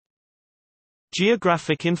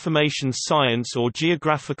Geographic Information Science or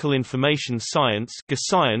Geographical Information Science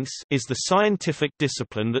is the scientific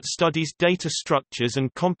discipline that studies data structures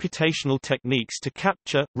and computational techniques to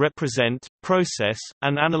capture, represent, process,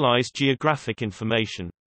 and analyze geographic information.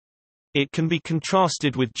 It can be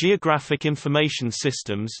contrasted with Geographic Information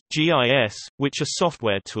Systems (GIS), which are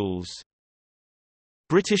software tools.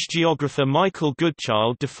 British geographer Michael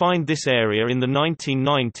Goodchild defined this area in the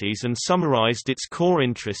 1990s and summarized its core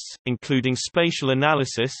interests, including spatial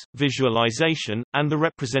analysis, visualization, and the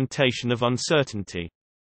representation of uncertainty.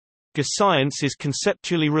 Geoscience is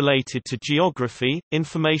conceptually related to geography,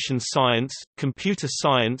 information science, computer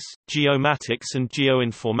science, geomatics and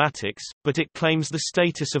geoinformatics, but it claims the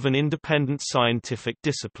status of an independent scientific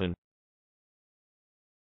discipline.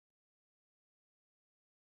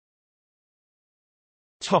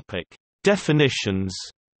 Topic: Definitions.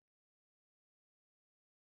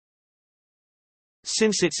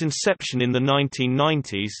 Since its inception in the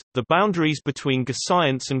 1990s, the boundaries between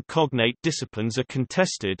geoscience and cognate disciplines are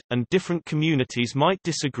contested, and different communities might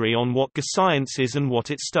disagree on what geoscience is and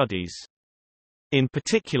what it studies. In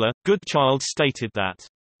particular, Goodchild stated that,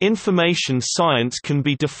 "Information science can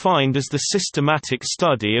be defined as the systematic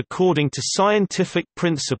study according to scientific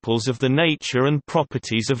principles of the nature and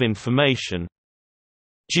properties of information.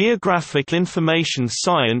 Geographic information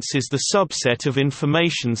science is the subset of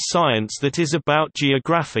information science that is about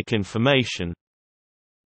geographic information."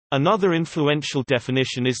 Another influential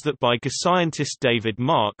definition is that by geoscientist David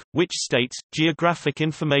Mark, which states, "Geographic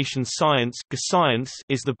information science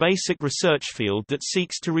is the basic research field that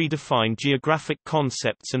seeks to redefine geographic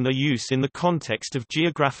concepts and their use in the context of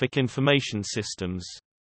geographic information systems."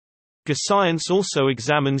 Geoscience also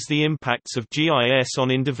examines the impacts of GIS on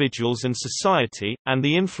individuals and society, and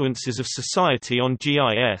the influences of society on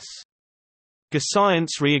GIS.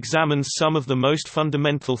 Geoscience re-examines some of the most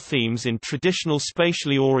fundamental themes in traditional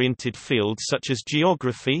spatially oriented fields such as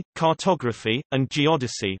geography, cartography, and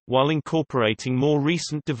geodesy, while incorporating more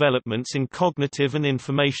recent developments in cognitive and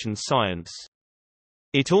information science.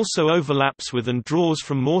 It also overlaps with and draws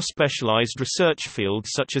from more specialized research fields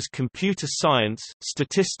such as computer science,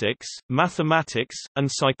 statistics, mathematics,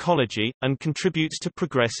 and psychology, and contributes to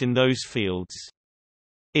progress in those fields.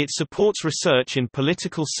 It supports research in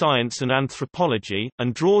political science and anthropology,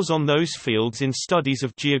 and draws on those fields in studies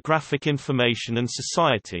of geographic information and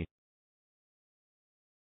society.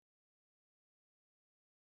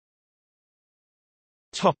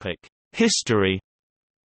 History.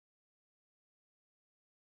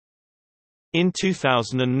 In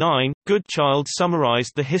 2009, Goodchild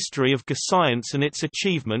summarized the history of geoscience and its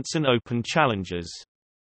achievements and open challenges.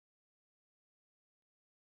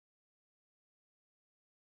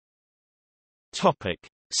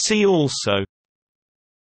 See also: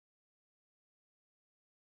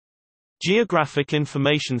 Geographic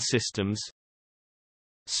information systems,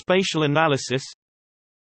 spatial analysis,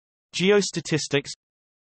 geostatistics,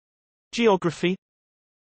 geography,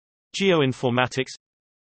 geoinformatics,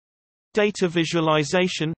 data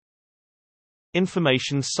visualization,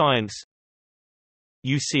 information science,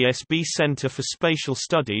 UCSB Center for Spatial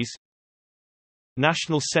Studies,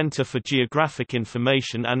 National Center for Geographic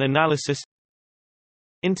Information and Analysis,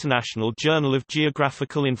 International Journal of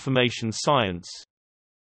Geographical Information Science.